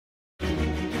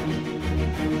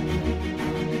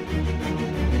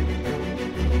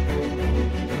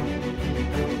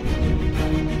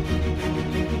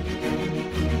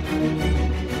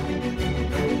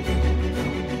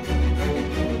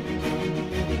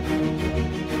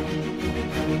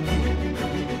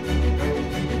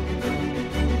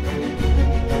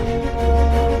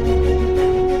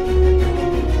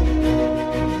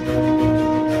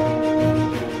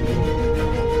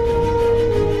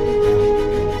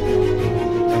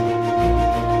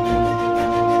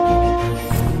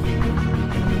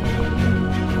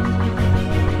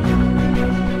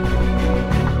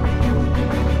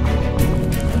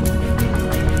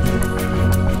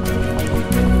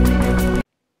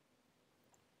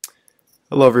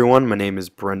Hello everyone, my name is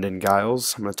Brendan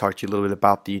Giles. I'm going to talk to you a little bit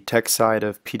about the tech side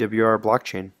of PWR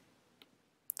blockchain.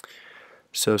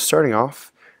 So starting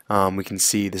off, we can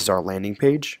see this is our landing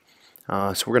page.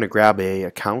 So we're going to grab a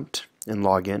account and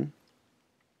log in.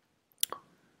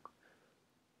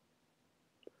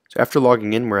 So after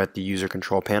logging in, we're at the user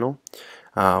control panel.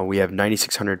 We have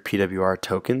 9,600 PWR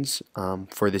tokens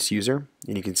for this user,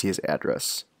 and you can see his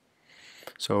address.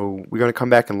 So we're going to come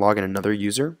back and log in another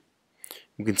user.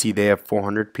 You can see they have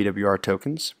 400 PWR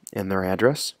tokens and their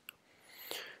address.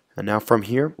 And now from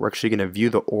here, we're actually going to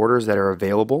view the orders that are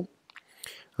available.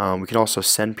 We can also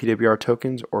send PWR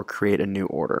tokens or create a new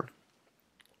order.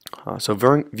 So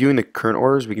viewing the current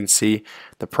orders, we can see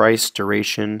the price,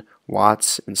 duration,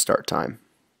 watts, and start time.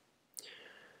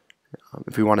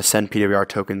 If we want to send PWR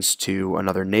tokens to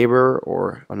another neighbor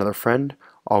or another friend,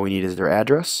 all we need is their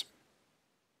address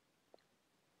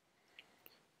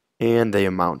and the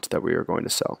amount that we are going to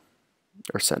sell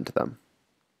or send to them.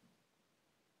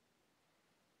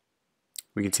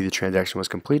 We can see the transaction was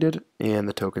completed and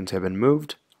the tokens have been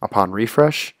moved. Upon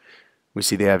refresh, we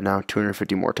see they have now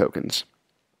 250 more tokens.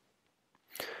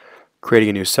 Creating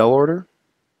a new sell order.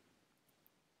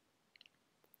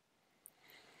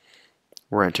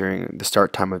 We're entering the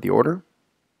start time of the order.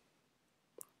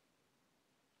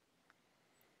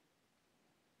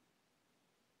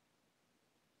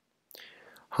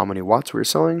 How many watts we're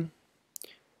selling,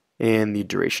 and the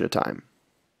duration of time,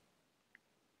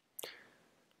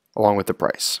 along with the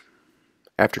price.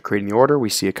 After creating the order, we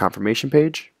see a confirmation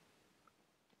page,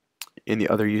 and the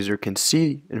other user can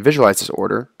see and visualize this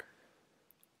order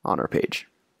on our page.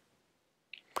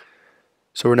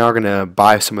 So we're now going to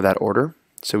buy some of that order.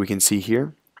 So we can see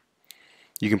here,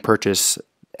 you can purchase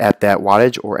at that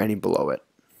wattage or any below it.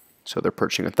 So they're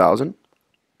purchasing 1,000.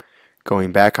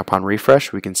 Going back upon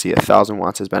refresh, we can see 1,000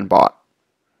 watts has been bought.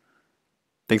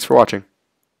 Thanks for watching.